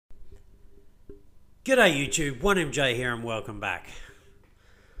G'day YouTube, 1MJ here and welcome back.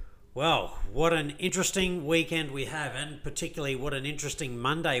 Well, what an interesting weekend we have, and particularly what an interesting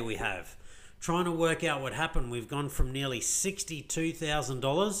Monday we have. Trying to work out what happened, we've gone from nearly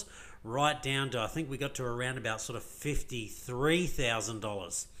 $62,000 right down to, I think we got to around about sort of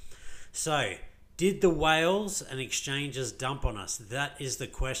 $53,000. So, did the whales and exchanges dump on us? That is the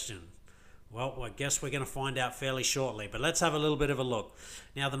question. Well, I guess we're going to find out fairly shortly, but let's have a little bit of a look.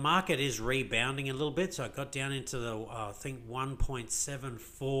 Now, the market is rebounding a little bit, so it got down into the, I think,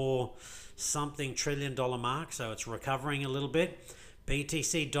 1.74 something trillion dollar mark, so it's recovering a little bit.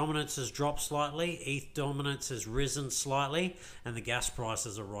 BTC dominance has dropped slightly, ETH dominance has risen slightly, and the gas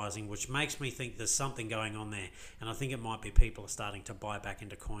prices are rising, which makes me think there's something going on there. And I think it might be people are starting to buy back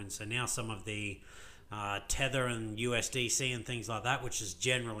into coins. So now some of the Tether and USDC and things like that, which is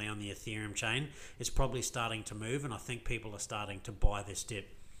generally on the Ethereum chain, is probably starting to move, and I think people are starting to buy this dip.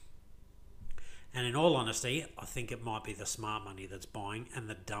 And in all honesty, I think it might be the smart money that's buying and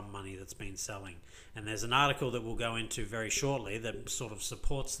the dumb money that's been selling. And there's an article that we'll go into very shortly that sort of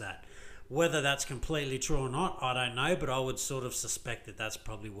supports that. Whether that's completely true or not, I don't know, but I would sort of suspect that that's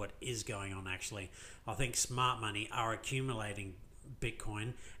probably what is going on actually. I think smart money are accumulating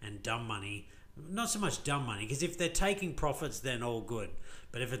Bitcoin, and dumb money, not so much dumb money, because if they're taking profits, then all good.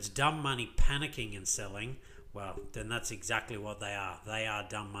 But if it's dumb money panicking and selling, well, then that's exactly what they are. They are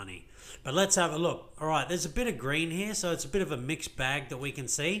dumb money. But let's have a look. All right, there's a bit of green here, so it's a bit of a mixed bag that we can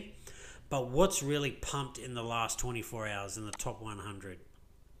see. But what's really pumped in the last 24 hours in the top 100?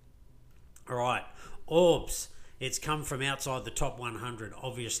 All right, orbs. It's come from outside the top 100,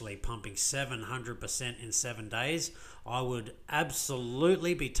 obviously pumping 700% in 7 days. I would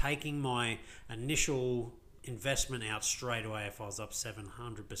absolutely be taking my initial investment out straight away if I was up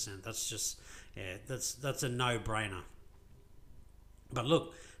 700%. That's just, yeah, that's a no-brainer. But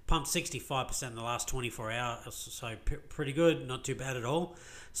look, pumped 65% in the last 24 hours, so pretty good, not too bad at all.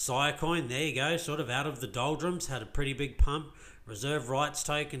 Siacoin, there you go, sort of out of the doldrums, had a pretty big pump. Reserve rights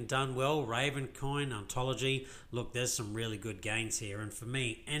token done well. Ravencoin, Ontology. Look, there's some really good gains here. And for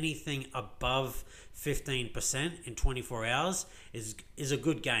me, anything above 15% in 24 hours is a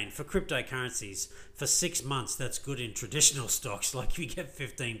good gain. For cryptocurrencies, for 6 months, that's good in traditional stocks. Like you get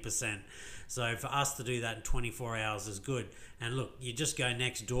 15%. So for us to do that in 24 hours is good. And look, you just go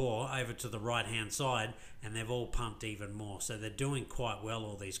next door over to the right-hand side and they've all pumped even more. So they're doing quite well,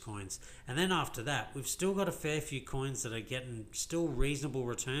 all these coins. And then after that, we've still got a fair few coins that are getting still reasonable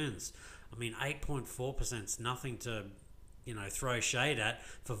returns. I mean, 8.4% is nothing to, throw shade at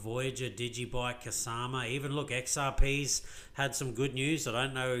for Voyager, Digibyte, Kasama. Even look, XRP's had some good news. I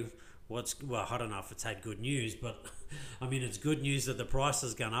don't know I don't know if it's had good news, but I mean, it's good news that the price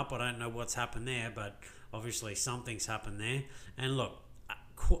has gone up. I don't know what's happened there, but obviously something's happened there. And look,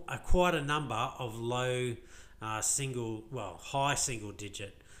 quite a number of high single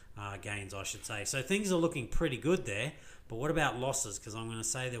digit gains, I should say. So things are looking pretty good there. But what about losses? Because I'm going to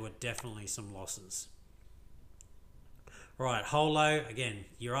say there were definitely some losses. Right, Holo, again,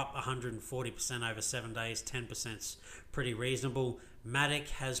 you're up 140% over 7 days, 10%'s pretty reasonable. Matic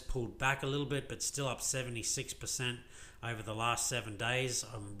has pulled back a little bit, but still up 76% over the last 7 days.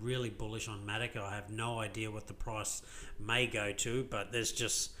 I'm really bullish on Matic. I have no idea what the price may go to, but there's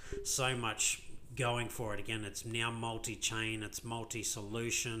just so much going for it. Again, it's now multi-chain, it's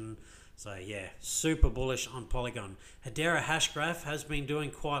multi-solution. So yeah, super bullish on Polygon. Hedera Hashgraph has been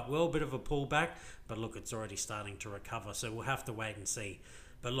doing quite well, bit of a pullback, but look, it's already starting to recover, so we'll have to wait and see.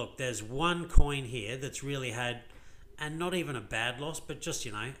 But look, there's one coin here that's really had, and not even a bad loss, but just,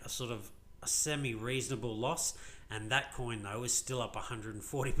 a sort of a semi-reasonable loss, and that coin, though, is still up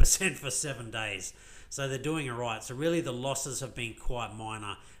 140% for 7 days. So they're doing it right. So really the losses have been quite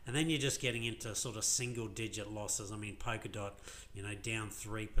minor. And then you're just getting into sort of single-digit losses. I mean, Polkadot, down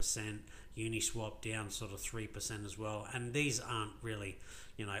 3%. Uniswap down sort of 3% as well. And these aren't really,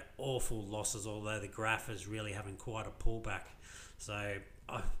 awful losses, although the graph is really having quite a pullback. So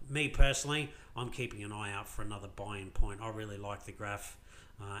me personally, I'm keeping an eye out for another buy-in point. I really like the graph.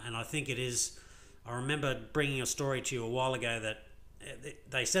 And I think it is... I remember bringing a story to you a while ago that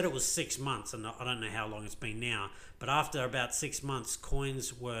they said it was 6 months, and I don't know how long it's been now, but after about 6 months,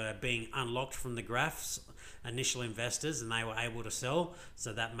 coins were being unlocked from the graphs, initial investors, and they were able to sell.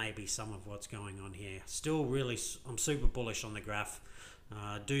 So that may be some of what's going on here. Still really, I'm super bullish on the graph.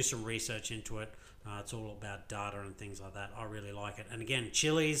 Do some research into it. It's all about data and things like that. I really like it. And again,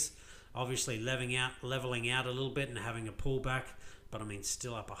 Chili's obviously leveling out a little bit and having a pullback. But I mean,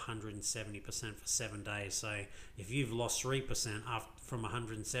 still up 170% for 7 days. So if you've lost 3% from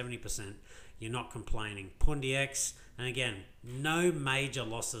 170%, you're not complaining. Pundi X And again, no major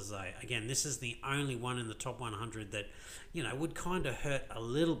losses though. Again, this is the only one in the top 100 that, would kind of hurt a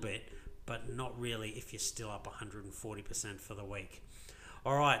little bit, but not really if you're still up 140% for the week.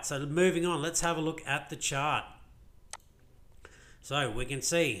 All right, so moving on, let's have a look at the chart. So we can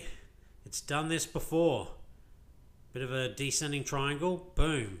see it's done this before. Bit of a descending triangle,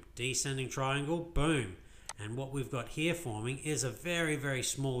 boom, descending triangle, boom. And what we've got here forming is a very, very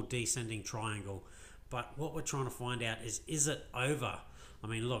small descending triangle. But what we're trying to find out is it over? I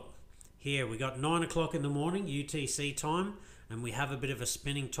mean, look, here we got 9 o'clock in the morning, UTC time, and we have a bit of a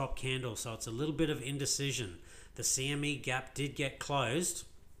spinning top candle. So it's a little bit of indecision. The CME gap did get closed.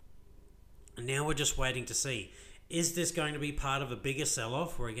 And now we're just waiting to see. Is this going to be part of a bigger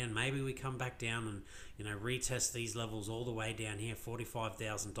sell-off where, again, maybe we come back down and, retest these levels all the way down here,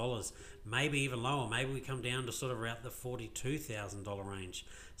 $45,000, maybe even lower. Maybe we come down to sort of around the $42,000 range,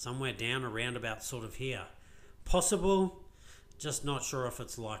 somewhere down around about sort of here. Possible, just not sure if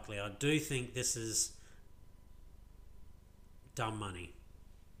it's likely. I do think this is dumb money,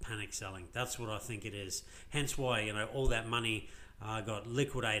 panic selling. That's what I think it is. Hence why, all that money got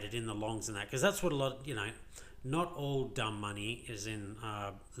liquidated in the longs and that, because that's what a lot, not all dumb money is in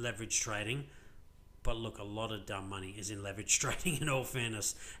leverage trading, but look, a lot of dumb money is in leverage trading in all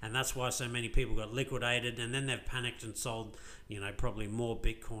fairness, and that's why so many people got liquidated, and then they've panicked and sold, probably more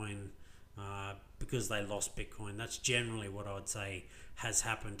Bitcoin because they lost Bitcoin. That's generally what I would say has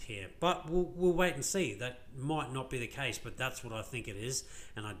happened here, but we'll wait and see. That might not be the case, but that's what I think it is,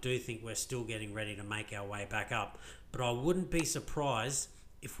 and I do think we're still getting ready to make our way back up. But I wouldn't be surprised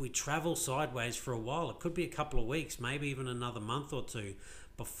if we travel sideways for a while. It could be a couple of weeks, maybe even another month or two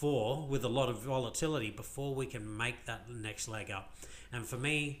before, with a lot of volatility, before we can make that next leg up. And for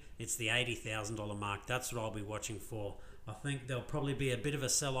me, it's the $80,000 mark. That's what I'll be watching for. I think there'll probably be a bit of a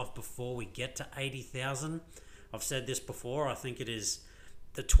sell-off before we get to 80,000. I've said this before. I think it is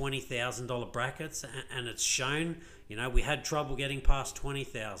the $20,000 brackets, and it's shown. We had trouble getting past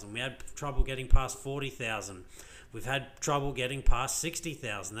 20,000. We had trouble getting past 40,000. We've had trouble getting past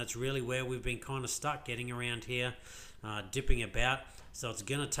 60,000. That's really where we've been kind of stuck, getting around here, dipping about. So it's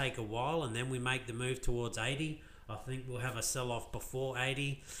going to take a while, and then we make the move towards 80. I think we'll have a sell-off before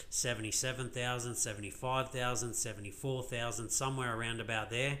 80, 77,000, 75,000, 74,000, somewhere around about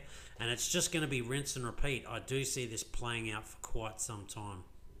there. And it's just going to be rinse and repeat. I do see this playing out for quite some time.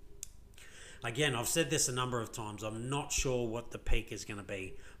 Again, I've said this a number of times. I'm not sure what the peak is going to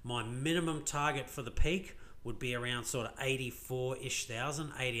be. My minimum target for the peak would be around sort of 84-ish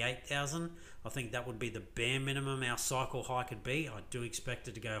thousand, 88,000. I think that would be the bare minimum our cycle high could be. I do expect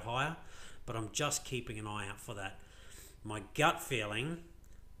it to go higher, but I'm just keeping an eye out for that. My gut feeling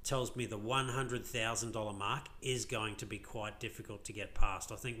tells me the $100,000 mark is going to be quite difficult to get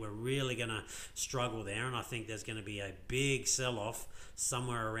past. I think we're really going to struggle there, and I think there's going to be a big sell-off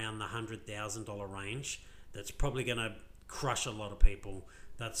somewhere around the $100,000 range that's probably going to crush a lot of people.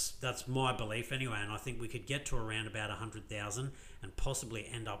 That's my belief anyway, and I think we could get to around about 100,000 and possibly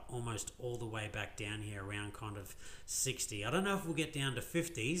end up almost all the way back down here around kind of 60. I don't know if we'll get down to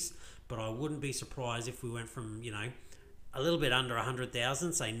 50s, but I wouldn't be surprised if we went from, a little bit under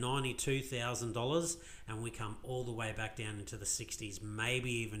 100,000, say $92,000, and we come all the way back down into the 60s,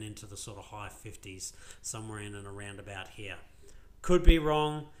 maybe even into the sort of high 50s, somewhere in and around about here. Could be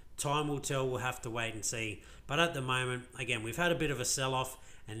wrong. Time will tell. We'll have to wait and see. But at the moment, again, we've had a bit of a sell-off,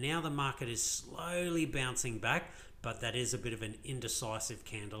 and now the market is slowly bouncing back, but that is a bit of an indecisive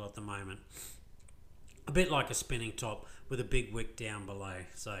candle at the moment. A bit like a spinning top with a big wick down below.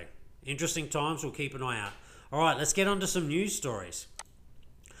 So, interesting times. We'll keep an eye out. All right, let's get on to some news stories.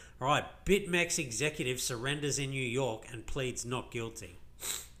 All right, BitMEX executive surrenders in New York and pleads not guilty.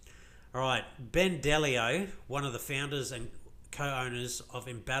 All right, Ben Delio, one of the founders and co-owners of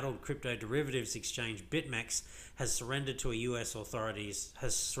embattled crypto derivatives exchange BitMEX, has surrendered to U.S. authorities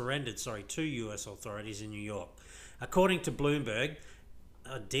in New York. According to Bloomberg,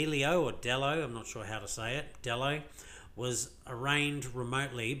 Dello, I'm not sure how to say it, Dello, was arraigned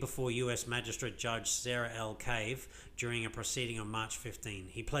remotely before U.S. Magistrate Judge Sarah L. Cave during a proceeding on March 15.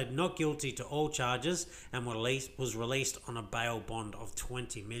 He pled not guilty to all charges and was released on a bail bond of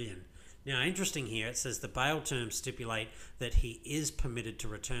 $20 million. Now, interesting here, it says the bail terms stipulate that he is permitted to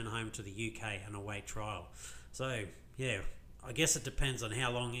return home to the UK and await trial. So, yeah, I guess it depends on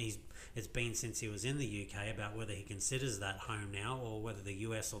how long it's been since he was in the UK about whether he considers that home now or whether the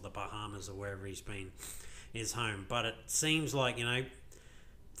US or the Bahamas or wherever he's been is home. But it seems like,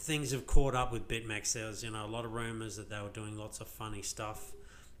 things have caught up with BitMEX. There was, a lot of rumours that they were doing lots of funny stuff.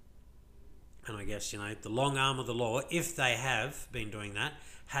 And I guess, the long arm of the law, if they have been doing that,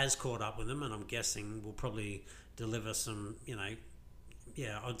 has caught up with them, and I'm guessing we'll probably deliver some,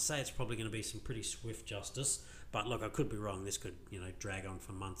 yeah, I'd say it's probably going to be some pretty swift justice. But look, I could be wrong. This could, drag on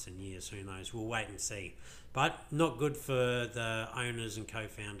for months and years. Who knows? We'll wait and see. But not good for the owners and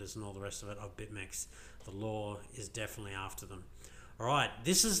co-founders and all the rest of it of BitMEX. The law is definitely after them. All right,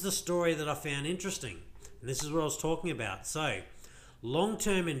 this is the story that I found interesting. And this is what I was talking about. So,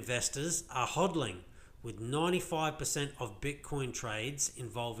 long-term investors are hodling with 95% of Bitcoin trades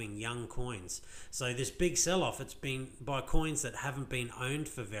involving young coins. So this big sell-off, it's been by coins that haven't been owned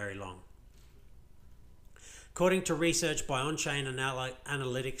for very long. According to research by on-chain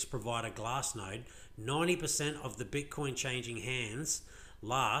analytics provider Glassnode, 90% of the Bitcoin changing hands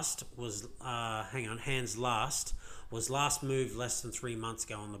last was moved less than 3 months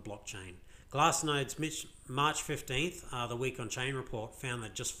ago on the blockchain. Glassnode's March 15th, the Week on Chain report, found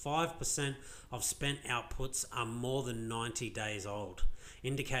that just 5% of spent outputs are more than 90 days old,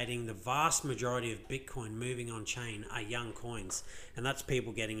 indicating the vast majority of Bitcoin moving on chain are young coins, and that's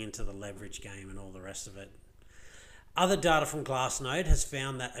people getting into the leverage game and all the rest of it. Other data from Glassnode has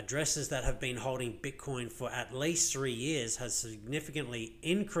found that addresses that have been holding Bitcoin for at least 3 years has significantly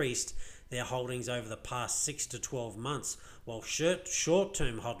increased their holdings over the past 6 to 12 months, while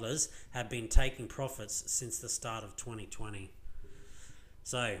short-term hodlers have been taking profits since the start of 2020.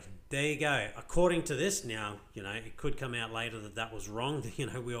 So there you go. According to this, now, it could come out later that was wrong.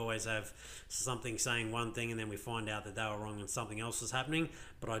 We always have something saying one thing and then we find out that they were wrong and something else is happening.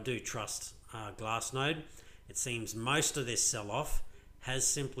 But I do trust Glassnode. It seems most of this sell-off has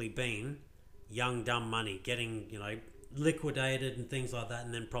simply been young, dumb money getting, liquidated and things like that,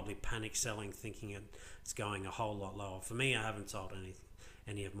 and then probably panic selling, thinking it's going a whole lot lower. For me, I haven't sold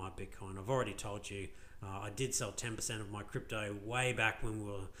any of my Bitcoin. I've already told you I did sell 10% of my crypto way back when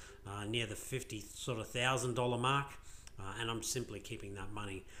we were near the $50,000 mark, and I'm simply keeping that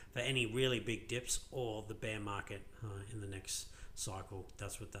money for any really big dips or the bear market in the next cycle.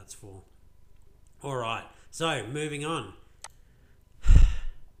 That's what that's for. All right, so moving on.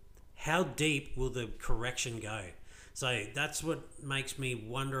 How deep will the correction go? So that's what makes me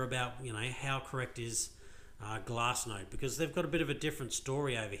wonder about, how correct is Glassnode, because they've got a bit of a different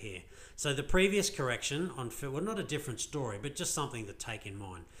story over here. So the previous correction on well, not a different story, but just something to take in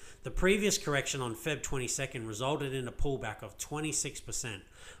mind. The previous correction on Feb 22nd resulted in a pullback of 26%,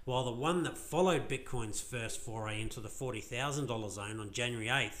 while the one that followed Bitcoin's first foray into the $40,000 zone on January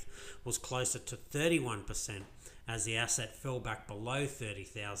 8th was closer to 31%, as the asset fell back below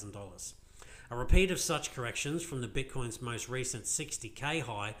 $30,000. A repeat of such corrections from the Bitcoin's most recent 60k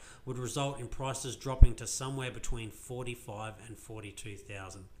high would result in prices dropping to somewhere between 45 and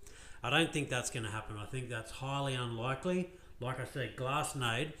 42,000. I don't think that's going to happen. I think that's highly unlikely. Like I said,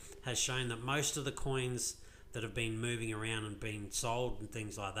 Glassnode has shown that most of the coins that have been moving around and being sold and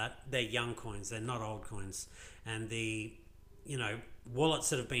things like that, they're young coins, they're not old coins. And the wallets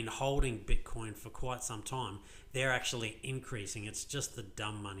that have been holding Bitcoin for quite some time, they're actually increasing. It's just the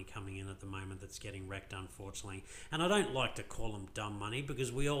dumb money coming in at the moment that's getting wrecked, unfortunately. And I don't like to call them dumb money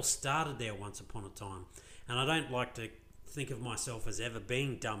because we all started there once upon a time. And I don't like to think of myself as ever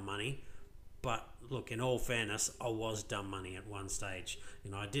being dumb money. But look, in all fairness, I was dumb money at one stage.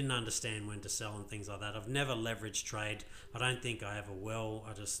 I didn't understand when to sell and things like that. I've never leveraged trade. I don't think I ever will.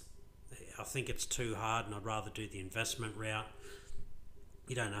 I think it's too hard, and I'd rather do the investment route.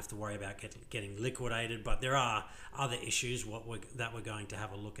 You don't have to worry about getting liquidated, but there are other issues that we're going to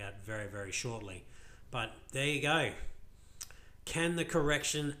have a look at very, very shortly. But there you go. Can the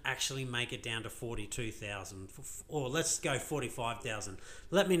correction actually make it down to 42,000? Or let's go 45,000.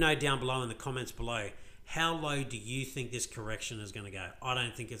 Let me know down below in the comments below. How low do you think this correction is going to go? I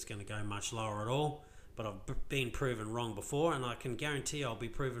don't think it's going to go much lower at all, but I've been proven wrong before, and I can guarantee I'll be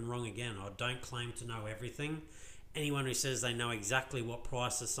proven wrong again. I don't claim to know everything. Anyone who says they know exactly what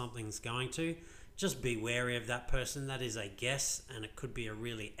prices something's going to, just be wary of that person. That is a guess, and it could be a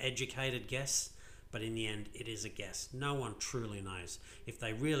really educated guess, but in the end, it is a guess. No one truly knows. If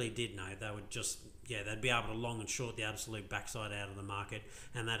they really did know, they would they'd be able to long and short the absolute backside out of the market,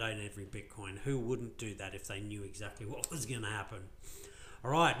 and they'd own every Bitcoin. Who wouldn't do that if they knew exactly what was going to happen?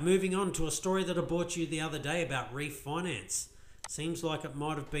 All right, moving on to a story that I brought you the other day about refinance. Seems like it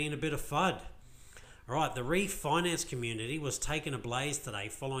might have been a bit of FUD. All right, the refinance community was taken ablaze today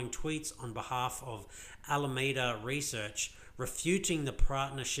following tweets on behalf of Alameda Research refuting the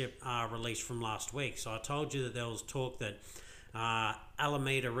partnership release from last week. So I told you that there was talk that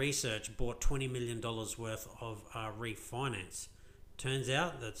Alameda Research bought $20 million worth of refinance. Turns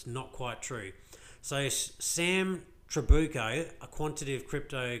out that's not quite true. So Sam Trabucco, a quantitative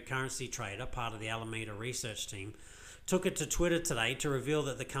cryptocurrency trader, part of the Alameda Research team, took it to Twitter today to reveal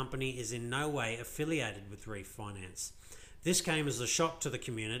that the company is in no way affiliated with Reef Finance. This came as a shock to the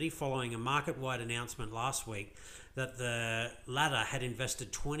community following a market-wide announcement last week that the latter had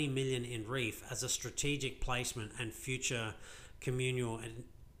invested $20 million in Reef as a strategic placement and future communal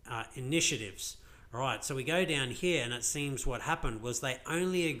initiatives. All right, so we go down here, and it seems what happened was they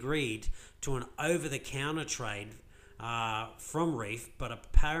only agreed to an over-the-counter trade from Reef, but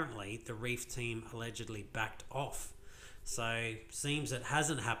apparently the Reef team allegedly backed off. So seems it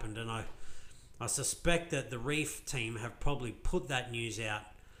hasn't happened, and I suspect that the Reef team have probably put that news out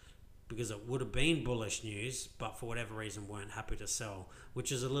because it would have been bullish news, but for whatever reason weren't happy to sell,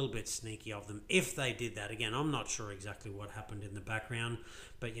 which is a little bit sneaky of them if they did that. Again, I'm not sure exactly what happened in the background,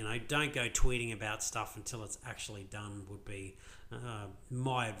 but don't go tweeting about stuff until it's actually done would be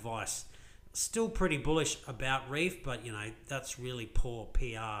my advice. Still pretty bullish about Reef, but that's really poor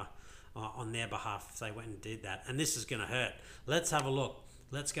PR on their behalf if they went and did that, and this is going to hurt. Let's have a look.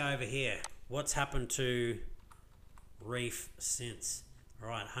 Let's go over here. What's happened to Reef since? All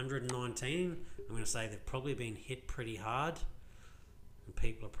right, 119. I'm going to say they've probably been hit pretty hard, and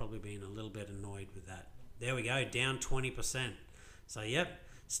people are probably being a little bit annoyed with that. There we go, down 20%. So, yep,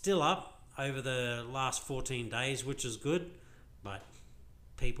 still up over the last 14 days, which is good, but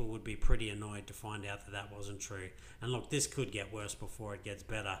people would be pretty annoyed to find out that that wasn't true. And look, this could get worse before it gets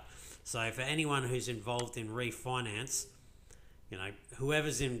better. So, for anyone who's involved in Reef Finance,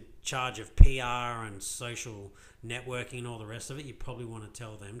 whoever's in charge of PR and social networking and all the rest of it, you probably want to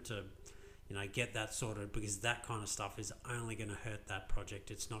tell them to, get that sorted, because that kind of stuff is only going to hurt that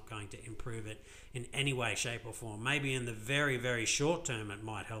project. It's not going to improve it in any way, shape or form. Maybe in the very, very short term it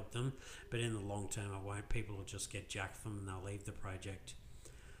might help them, but in the long term it won't. People will just get jacked from them and they'll leave the project.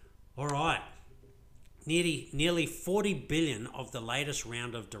 All right. Nearly 40 billion of the latest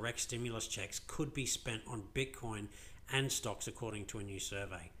round of direct stimulus checks could be spent on Bitcoin and stocks, according to a new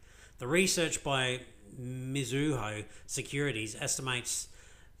survey. The research by Mizuho Securities estimates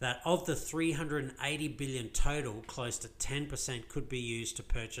that of the 380 billion total, close to 10% could be used to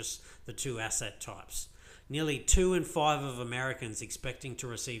purchase the two asset types. Nearly 2 in 5 of Americans expecting to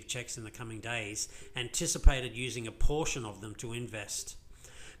receive checks in the coming days anticipated using a portion of them to invest.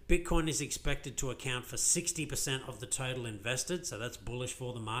 Bitcoin is expected to account for 60% of the total invested, so that's bullish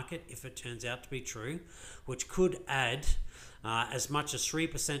for the market if it turns out to be true, which could add as much as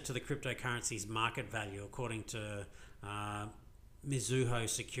 3% to the cryptocurrency's market value, according to Mizuho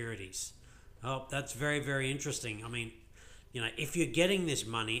Securities. Oh, that's very, very interesting. I mean, if you're getting this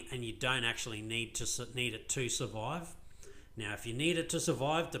money and you don't actually need it to survive, now if you need it to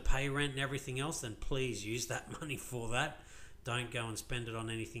survive, to pay rent and everything else, then please use that money for that. Don't go and spend it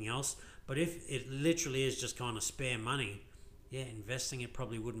on anything else. But if it literally is just kind of spare money, yeah, investing it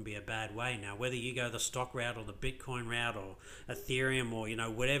probably wouldn't be a bad way. Now, whether you go the stock route or the Bitcoin route or Ethereum or,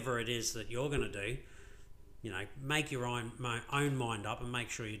 whatever it is that you're going to do, make your own mind up and make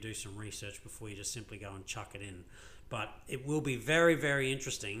sure you do some research before you just simply go and chuck it in. But it will be very, very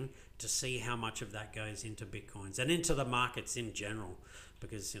interesting to see how much of that goes into Bitcoins and into the markets in general,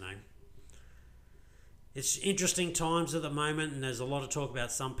 because, it's interesting times at the moment, and there's a lot of talk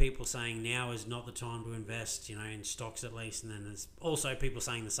about some people saying now is not the time to invest, in stocks at least. And then there's also people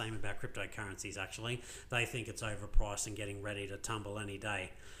saying the same about cryptocurrencies, actually. They think it's overpriced and getting ready to tumble any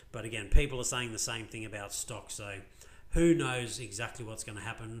day. But again, people are saying the same thing about stocks. So who knows exactly what's going to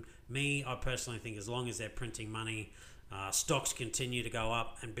happen. I personally think as long as they're printing money, stocks continue to go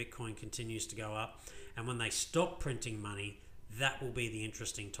up and Bitcoin continues to go up. And when they stop printing money, that will be the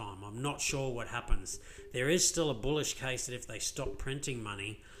interesting time. I'm not sure what happens. There is still a bullish case that if they stop printing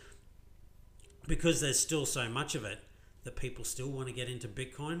money, because there's still so much of it, that people still want to get into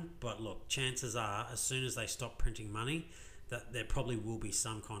Bitcoin. But look, chances are, as soon as they stop printing money, that there probably will be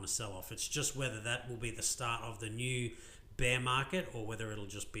some kind of sell-off. It's just whether that will be the start of the new bear market or whether it'll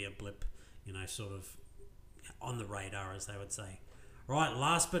just be a blip, sort of on the radar, as they would say. Right,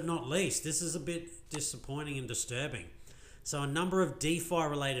 last but not least, this is a bit disappointing and disturbing. So a number of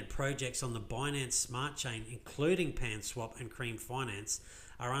DeFi-related projects on the Binance Smart Chain, including PanSwap and Cream Finance,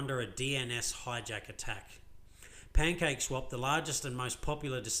 are under a DNS hijack attack. PancakeSwap, the largest and most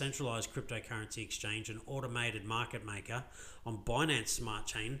popular decentralized cryptocurrency exchange and automated market maker on Binance Smart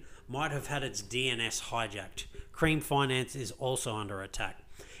Chain, might have had its DNS hijacked. Cream Finance is also under attack.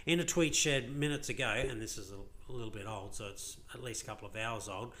 In a tweet shared minutes ago, and this is a little bit old, so it's at least a couple of hours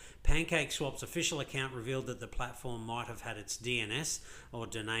old, PancakeSwap's official account revealed that the platform might have had its DNS, or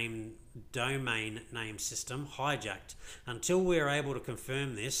domain name system, hijacked. Until we are able to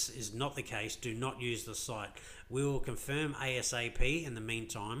confirm this is not the case, do not use the site. We will confirm ASAP. In the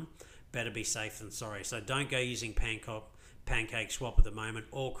meantime, better be safe than sorry. So don't go using Pancake Swap at the moment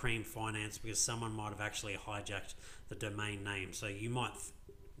or Cream Finance, because someone might have actually hijacked the domain name. So you might,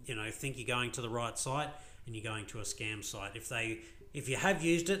 think you're going to the right site and you're going to a scam site. If you have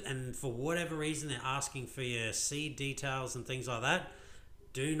used it and for whatever reason they're asking for your seed details and things like that,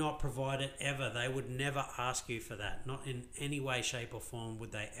 do not provide it ever. They would never ask you for that. Not in any way, shape or form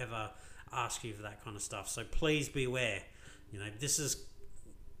would they ever ask you for that kind of stuff. So please beware. This is,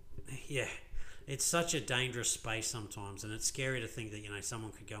 it's such a dangerous space sometimes, and it's scary to think that,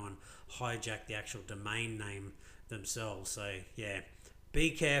 someone could go and hijack the actual domain name themselves. So be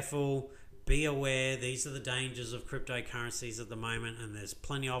careful, be aware. These are the dangers of cryptocurrencies at the moment, and there's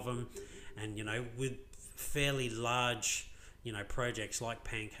plenty of them. And, with fairly large, projects like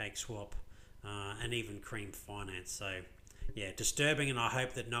Pancake Swap and even Cream Finance. So, disturbing, and I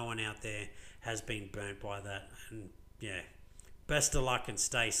hope that no one out there has been burnt by that. And, best of luck and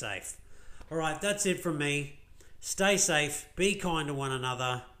stay safe. All right, that's it from me. Stay safe, be kind to one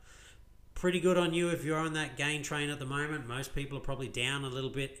another. Pretty good on you if you're on that gain train at the moment. Most people are probably down a little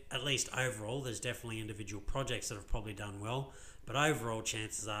bit, at least overall. There's definitely individual projects that have probably done well, but overall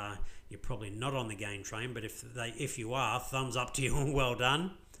chances are you're probably not on the gain train. But if you are, thumbs up to you and well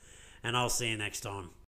done, and I'll see you next time.